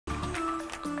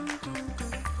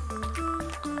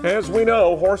As we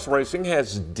know, horse racing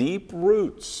has deep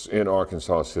roots in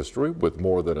Arkansas's history, with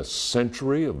more than a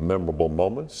century of memorable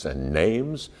moments and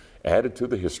names added to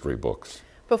the history books.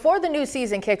 Before the new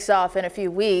season kicks off in a few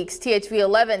weeks, THV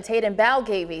 11 Tatum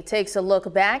Balgavy takes a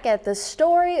look back at the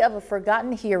story of a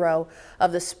forgotten hero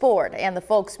of the sport and the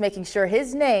folks making sure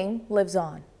his name lives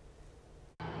on.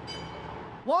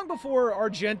 Long before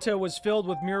Argenta was filled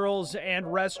with murals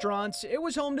and restaurants, it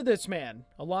was home to this man,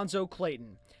 Alonzo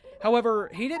Clayton. However,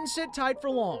 he didn't sit tight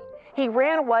for long. He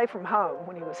ran away from home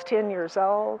when he was 10 years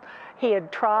old. He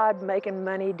had tried making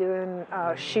money doing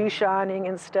shoe shining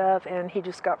and stuff, and he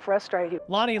just got frustrated.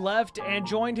 Lonnie left and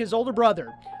joined his older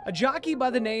brother, a jockey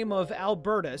by the name of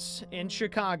Albertus, in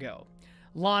Chicago.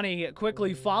 Lonnie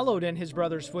quickly followed in his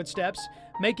brother's footsteps,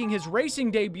 making his racing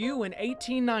debut in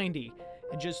 1890.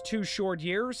 In just 2 short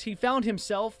years, he found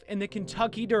himself in the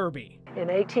Kentucky Derby. In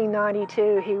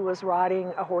 1892, he was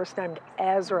riding a horse named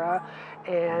Azra,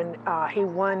 and he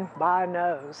won by a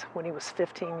nose when he was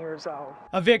 15 years old.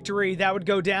 A victory that would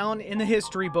go down in the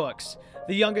history books.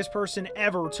 The youngest person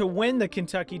ever to win the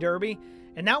Kentucky Derby,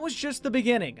 and that was just the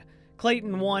beginning.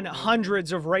 Clayton won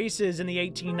hundreds of races in the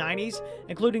 1890s,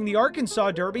 including the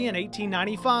Arkansas Derby in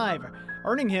 1895,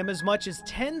 earning him as much as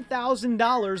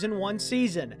 $10,000 in one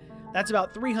season. That's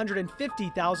about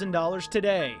 $350,000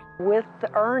 today. With the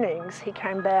earnings, he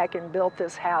came back and built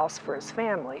this house for his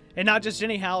family. And not just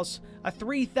any house, a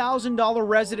 $3,000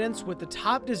 residence with the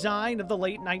top design of the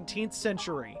late 19th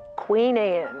century. Queen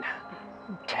Anne,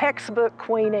 textbook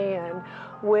Queen Anne,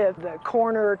 with the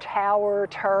corner tower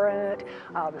turret,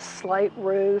 the slate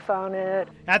roof on it.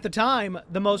 At the time,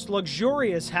 the most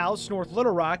luxurious house North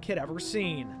Little Rock had ever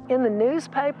seen. In the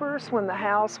newspapers, when the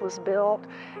house was built,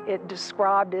 it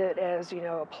described it as,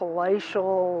 a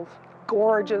palatial,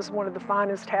 gorgeous, one of the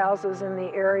finest houses in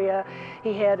the area.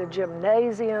 He had a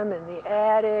gymnasium in the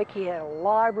attic, he had a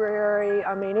library.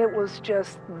 I mean, it was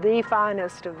just the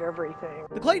finest of everything.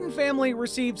 The Clayton family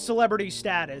received celebrity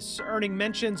status, earning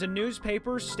mentions in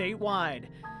newspapers statewide.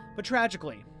 But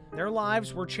tragically, their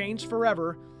lives were changed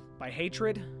forever by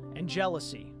hatred and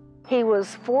jealousy. He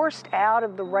was forced out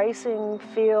of the racing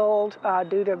field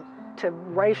due to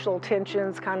racial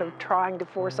tensions, kind of trying to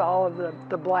force all of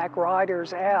the black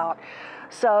riders out.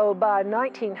 So by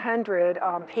 1900,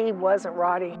 he wasn't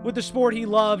riding. With the sport he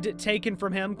loved taken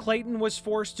from him, Clayton was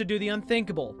forced to do the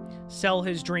unthinkable, sell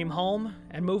his dream home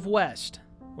and move west,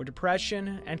 where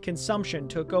depression and consumption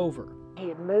took over. He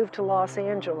had moved to Los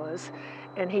Angeles,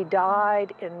 and he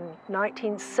died in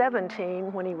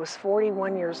 1917 when he was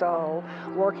 41 years old,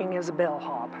 working as a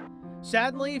bellhop.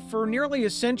 Sadly, for nearly a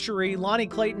century, Lonnie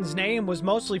Clayton's name was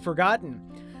mostly forgotten.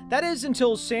 That is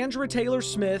until Sandra Taylor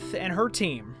Smith and her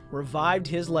team revived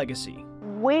his legacy.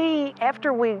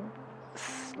 After we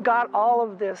got all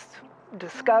of this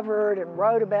discovered and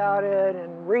wrote about it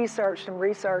and researched,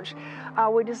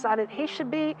 we decided he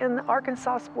should be in the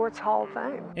Arkansas Sports Hall of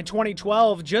Fame. In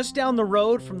 2012, just down the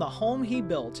road from the home he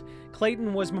built,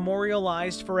 Clayton was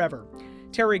memorialized forever.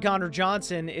 Terry Connor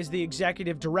Johnson is the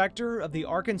executive director of the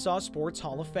Arkansas Sports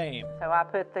Hall of Fame. So I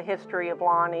put the history of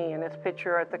Lonnie and his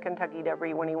picture at the Kentucky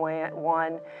Derby when he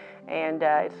won, and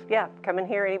come in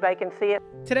here, anybody can see it.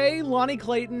 Today, Lonnie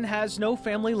Clayton has no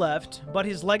family left, but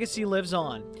his legacy lives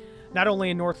on. Not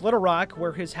only in North Little Rock,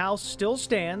 where his house still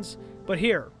stands, but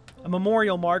here, a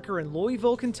memorial marker in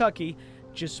Louisville, Kentucky,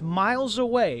 just miles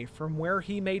away from where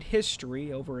he made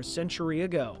history over a century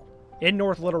ago. In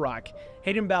North Little Rock,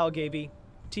 Hayden Balgavy,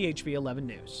 THV 11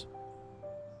 News.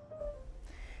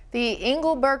 The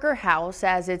Engelberger house,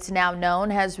 as it's now known,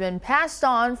 has been passed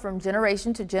on from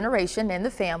generation to generation in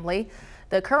the family.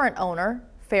 The current owner,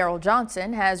 Farrell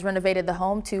Johnson, has renovated the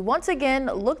home to once again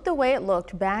look the way it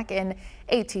looked back in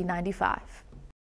 1895.